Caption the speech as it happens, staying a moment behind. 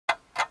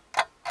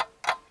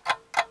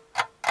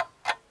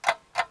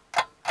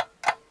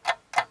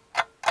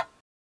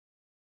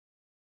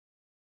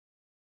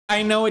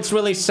I know it's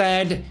really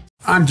sad.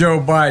 I'm Joe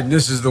Biden.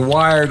 This is the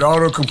wired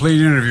autocomplete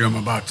interview I'm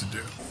about to do.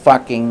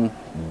 Fucking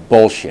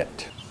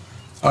bullshit.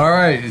 All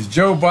right, is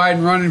Joe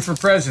Biden running for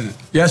president?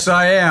 Yes,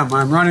 I am.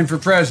 I'm running for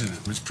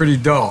president. It's pretty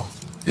dull.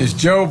 Is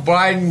Joe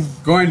Biden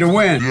going to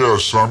win?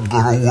 Yes, I'm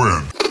gonna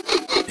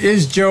win.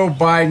 Is Joe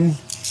Biden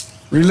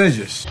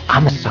religious?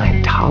 I'm a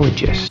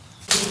Scientologist.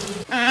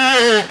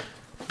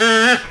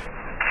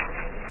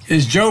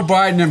 Is Joe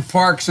Biden in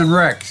Parks and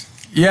Recs?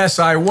 Yes,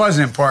 I was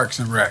in Parks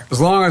and Rec.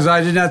 As long as I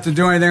didn't have to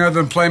do anything other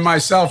than play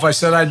myself, I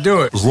said I'd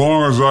do it. As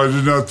long as I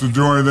didn't have to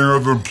do anything other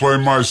than play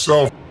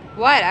myself.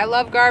 What? I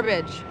love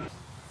garbage.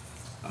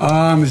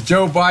 Is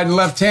Joe Biden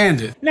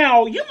left-handed?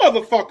 Now, you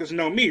motherfuckers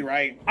know me,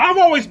 right? I've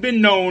always been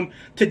known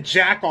to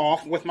jack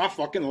off with my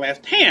fucking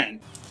left hand.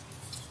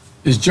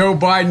 Is Joe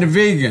Biden a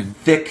vegan?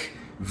 Thick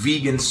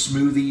vegan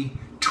smoothie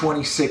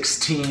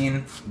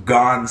 2016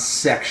 gone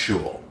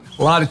sexual.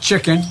 A lot of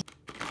chicken.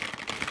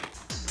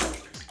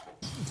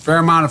 Fair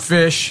amount of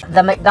fish.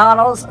 The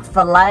McDonald's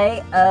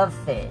filet of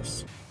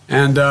fish.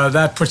 And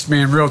that puts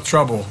me in real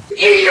trouble.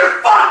 Eat your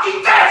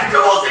fucking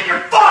vegetables and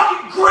your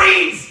fucking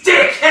greens,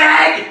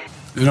 dickhead!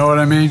 You know what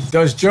I mean?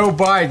 Does Joe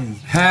Biden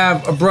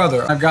have a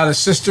brother? I've got a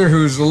sister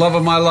who's the love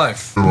of my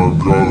life. And I've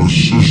got a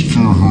sister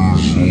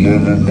who's the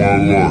love of my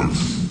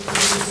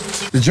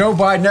life. Did Joe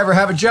Biden ever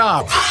have a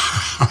job?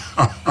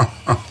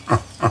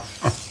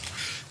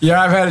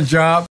 Yeah, I've had a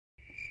job.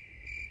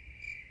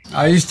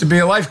 I used to be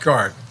a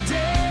lifeguard.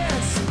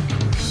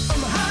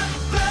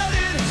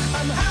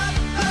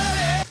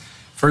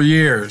 For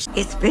years.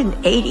 It's been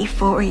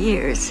 84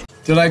 years.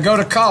 Did I go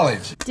to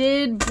college?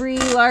 Did Brie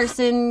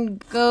Larson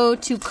go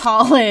to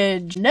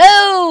college?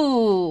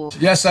 No!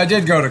 Yes, I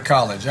did go to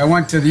college. I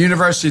went to the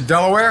University of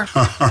Delaware.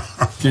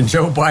 Can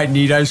Joe Biden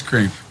eat ice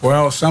cream?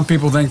 Well, some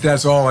people think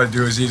that's all I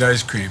do is eat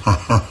ice cream.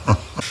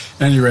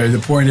 Anyway, the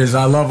point is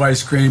I love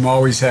ice cream,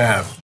 always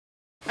have.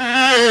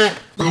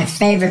 My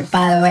favorite,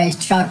 by the way, is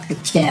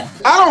chocolate chip.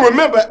 I don't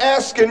remember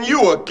asking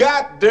you a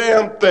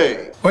goddamn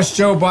thing. What's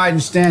Joe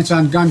Biden's stance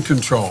on gun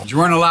control? You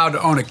weren't allowed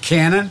to own a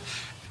cannon,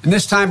 and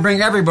this time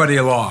bring everybody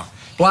along.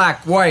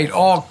 Black, white,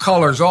 all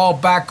colors, all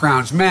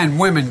backgrounds, men,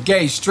 women,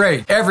 gay,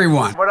 straight,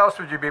 everyone. What else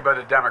would you be but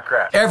a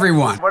Democrat?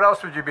 Everyone. What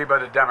else would you be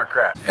but a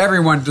Democrat?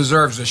 Everyone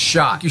deserves a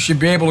shot. You should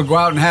be able to go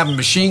out and have a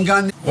machine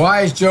gun.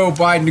 Why is Joe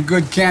Biden a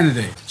good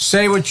candidate?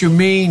 Say what you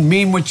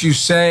mean what you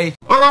say.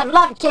 And I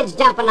love kids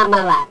jumping on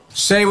my lap.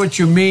 Say what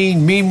you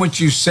mean what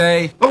you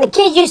say. And the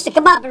kids used to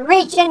come up and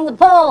reach in the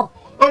pool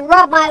and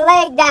rub my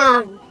leg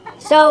down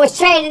so it was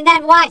straight and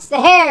then watch the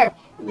hair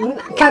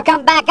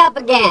come back up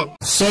again.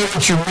 Say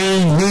what you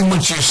mean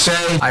what you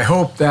say. I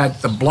hope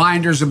that the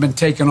blinders have been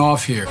taken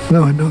off here.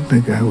 No, I don't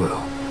think I will.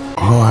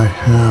 All I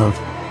have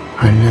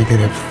are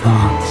negative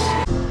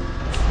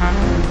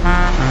thoughts.